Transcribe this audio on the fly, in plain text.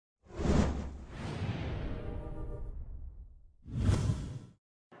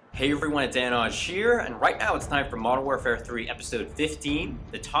Hey everyone, it's Anoj here, and right now it's time for Modern Warfare 3 Episode 15,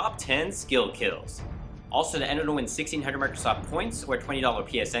 the top 10 skill kills. Also, to enter to win 1,600 Microsoft points or a $20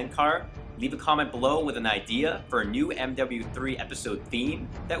 PSN card, leave a comment below with an idea for a new MW3 episode theme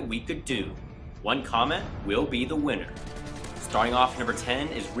that we could do. One comment will be the winner. Starting off number 10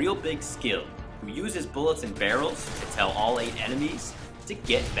 is Real Big Skill, who uses bullets and barrels to tell all 8 enemies to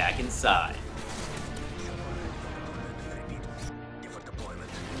get back inside.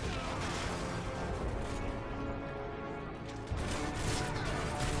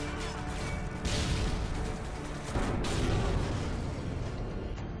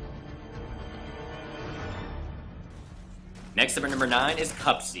 Next up at number 9 is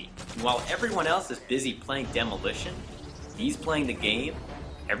Cupsy. While everyone else is busy playing Demolition, he's playing the game,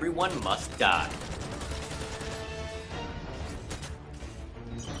 Everyone Must Die.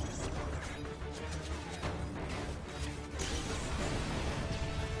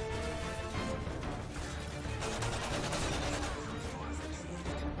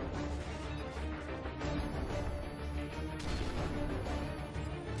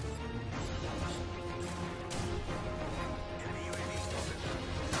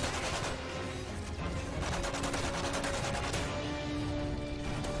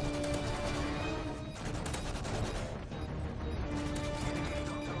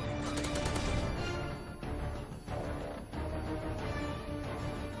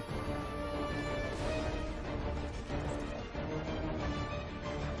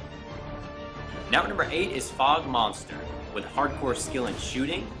 Now at number 8 is Fog Monster, with hardcore skill in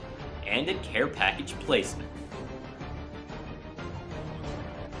shooting and in care package placement.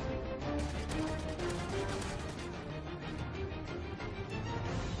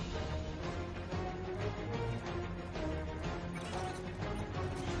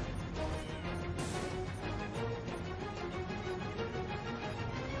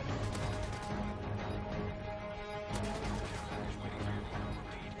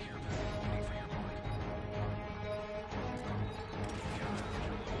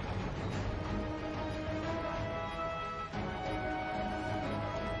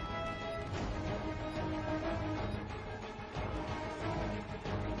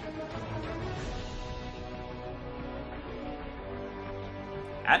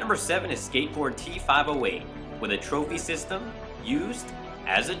 At number 7 is Skateboard T508, with a trophy system used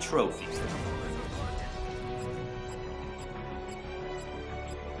as a trophy.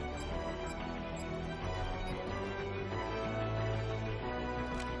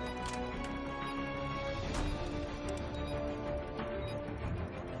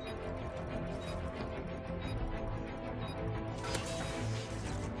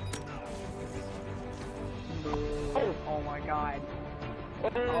 Oh my god. Oh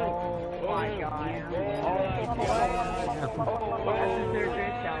my god.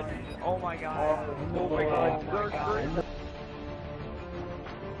 Oh my god. Oh my god.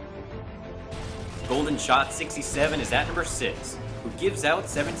 Golden Shot 67 is at number 6, who gives out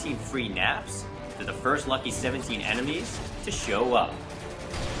 17 free naps to the first lucky 17 enemies to show up.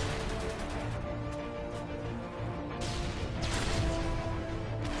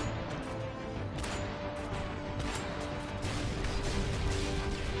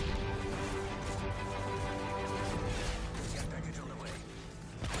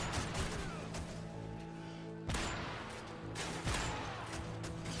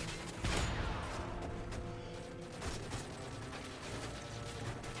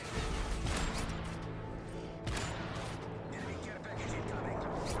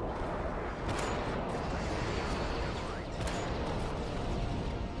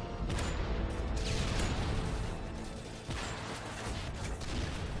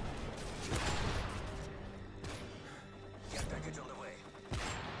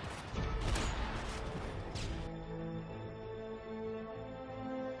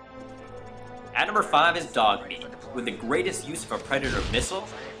 At number 5 is Dogmeat, with the greatest use of a Predator missile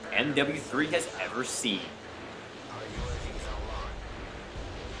MW3 has ever seen.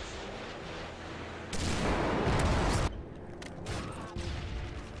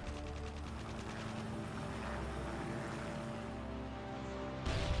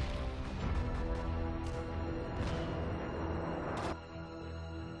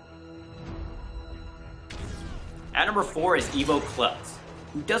 At number 4 is Evo Klutz,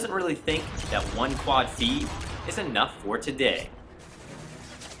 who doesn't really think that one quad feed is enough for today.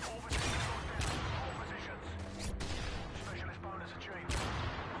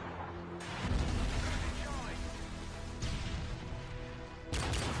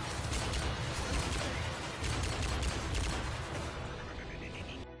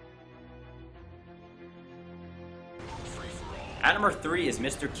 Free for all. At number 3 is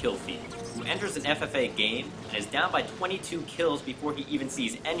Mr. Killfeed, who enters an FFA game and is down by 22 kills before he even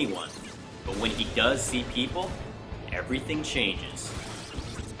sees anyone. But when he does see people, everything changes.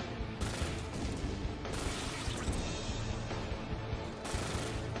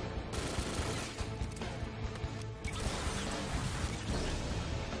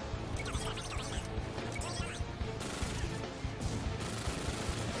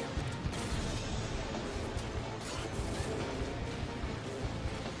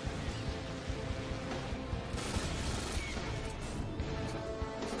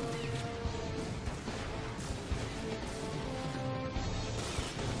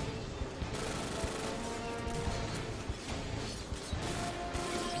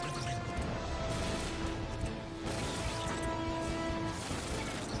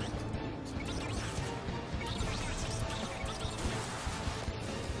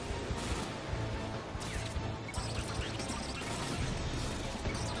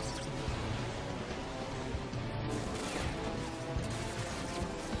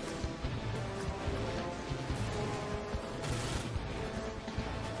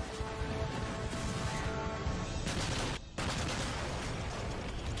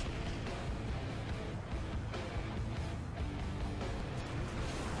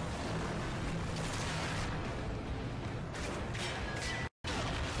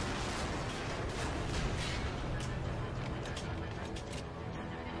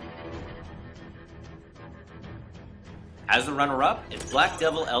 As the runner-up is Black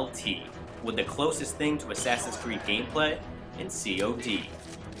Devil LT, with the closest thing to Assassin's Creed gameplay in COD.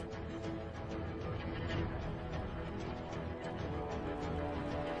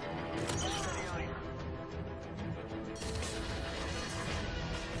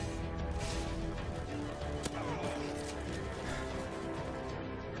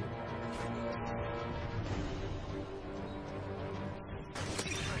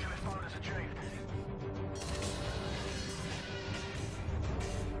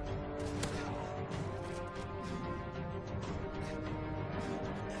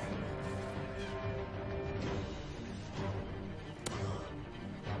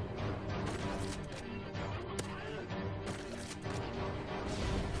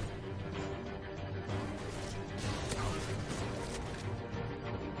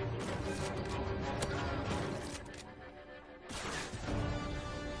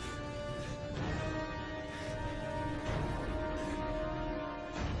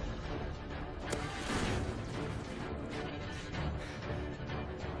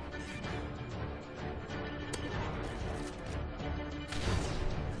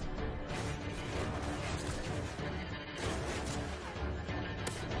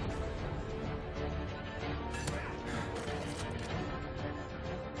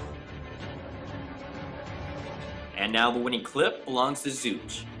 And now the winning clip belongs to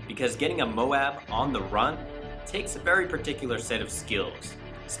Zooch, because getting a Moab on the run takes a very particular set of skills.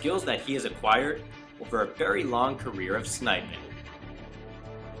 Skills that he has acquired over a very long career of sniping.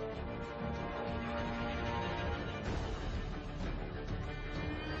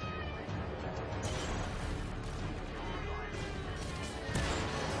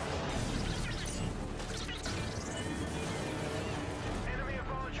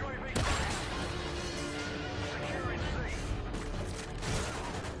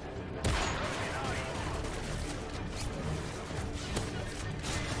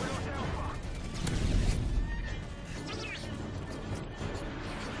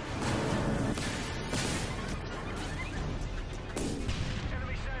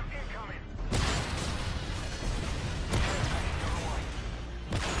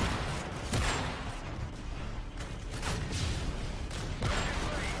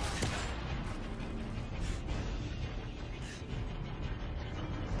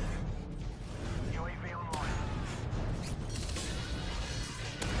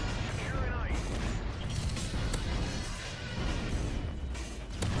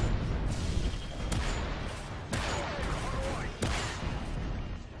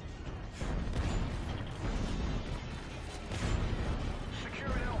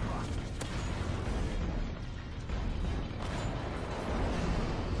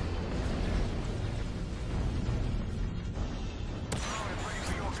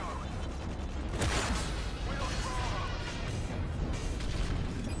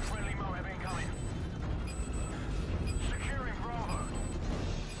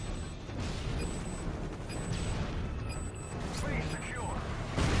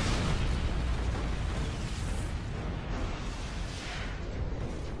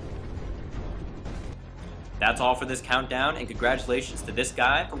 That's all for this countdown, and congratulations to this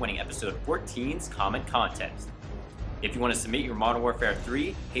guy for winning episode 14's comment contest. If you want to submit your Modern Warfare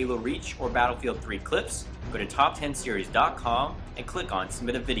 3, Halo Reach, or Battlefield 3 clips, go to top10series.com and click on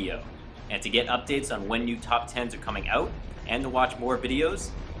Submit a Video. And to get updates on when new top 10s are coming out, and to watch more videos,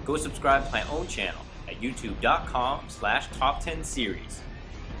 go subscribe to my own channel at youtube.com/top10series.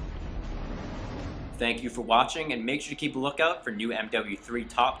 Thank you for watching, and make sure to keep a lookout for new MW3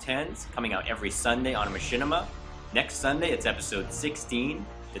 top 10s coming out every Sunday on Machinima. Next Sunday, it's episode 16,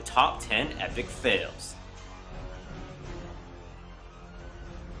 the top 10 epic fails.